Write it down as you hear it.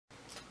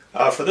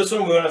For this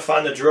one, we're going to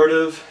find the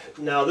derivative.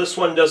 Now, this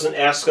one doesn't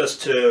ask us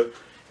to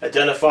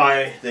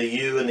identify the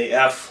u and the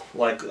f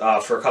like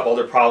for a couple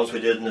other problems we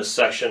did in this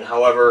section.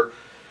 However,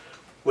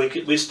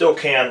 we still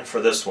can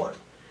for this one.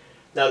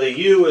 Now, the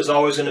u is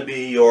always going to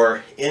be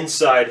your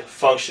inside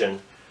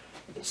function.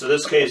 So in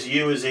this case,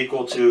 u is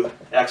equal to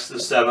x to the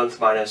 7th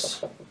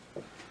minus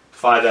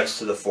 5x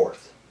to the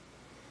 4th.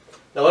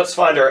 Now, let's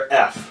find our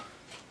f.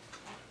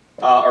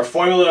 Our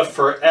formula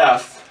for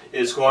f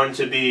is going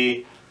to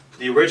be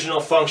the original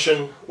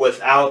function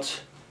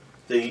without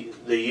the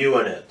u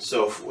in it.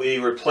 So if we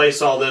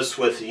replace all this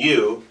with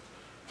u,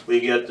 we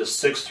get the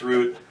 6th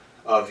root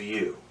of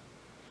u.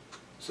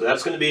 So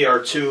that's going to be our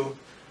two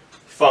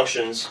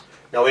functions.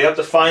 Now we have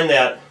to find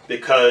that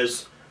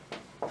because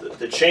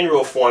the chain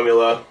rule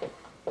formula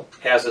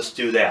has us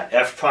do that.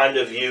 F primed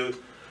of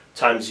u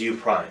times u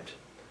primed.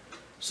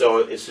 So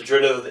it's the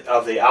derivative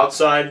of the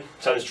outside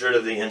times the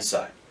derivative of the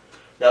inside.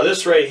 Now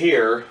this right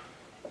here,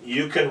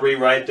 you can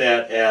rewrite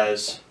that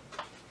as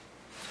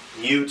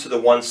u to the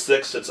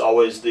 1/6. It's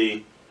always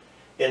the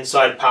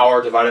inside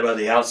power divided by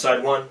the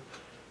outside one.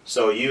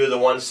 So u to the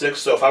 1/6.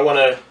 So if I want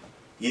to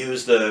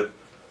use the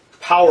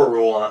power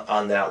rule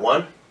on that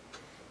one,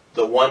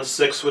 the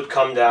 1/6 would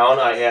come down.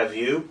 I have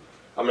u.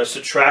 I'm going to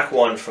subtract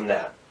 1 from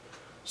that.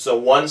 So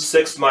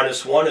 1/6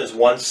 minus 1 is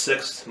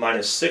 1/6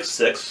 minus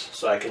 6/6.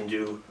 So I can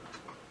do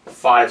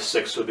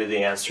 5/6 would be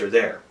the answer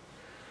there.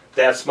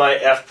 That's my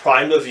f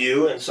prime of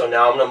u, and so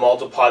now I'm going to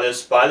multiply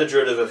this by the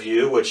derivative of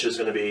u, which is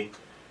going to be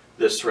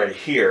this right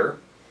here.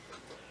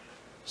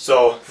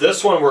 So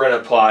this one we're going to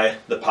apply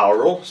the power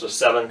rule. So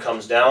 7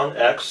 comes down,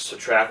 x,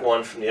 subtract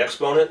 1 from the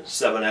exponent,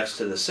 7x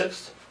to the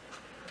 6th.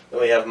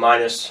 Then we have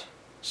minus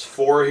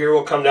 4 here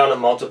will come down and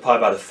multiply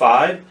by the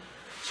 5.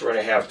 So we're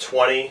going to have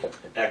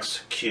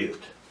 20x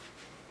cubed.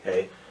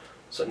 Okay.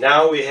 So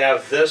now we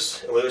have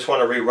this, and we just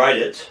want to rewrite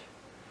it.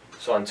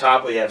 So on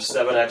top we have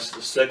 7x to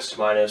the 6th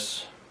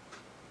minus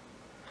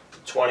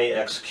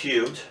 20x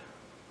cubed.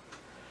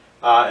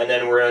 And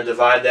then we're going to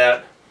divide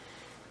that.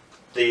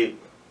 The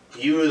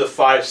u to the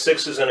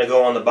 5/6 is going to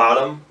go on the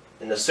bottom,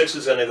 and the 6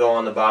 is going to go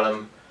on the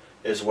bottom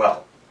as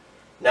well.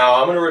 Now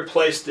I'm going to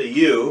replace the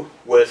u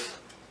with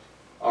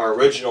our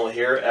original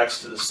here, x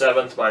to the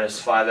 7th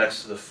minus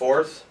 5x to the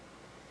 4th.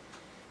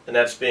 And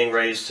that's being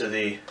raised to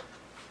the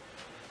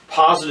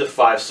positive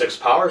 5/6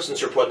 power.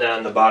 Since you're putting that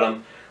on the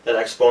bottom, that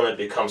exponent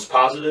becomes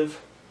positive.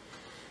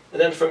 And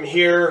then from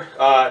here,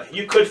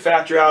 you could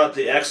factor out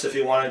the x if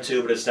you wanted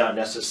to, but it's not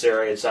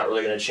necessary. It's not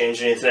really going to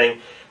change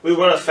anything. We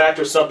want to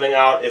factor something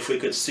out if we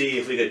could see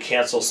if we could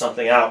cancel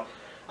something out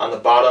on the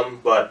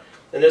bottom, but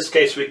in this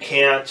case we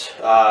can't.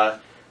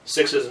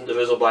 6 isn't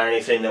divisible by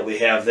anything that we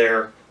have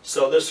there.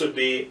 So this would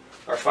be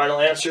our final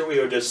answer. We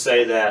would just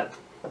say that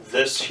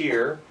this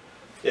here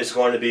is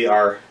going to be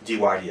our dy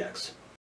dx.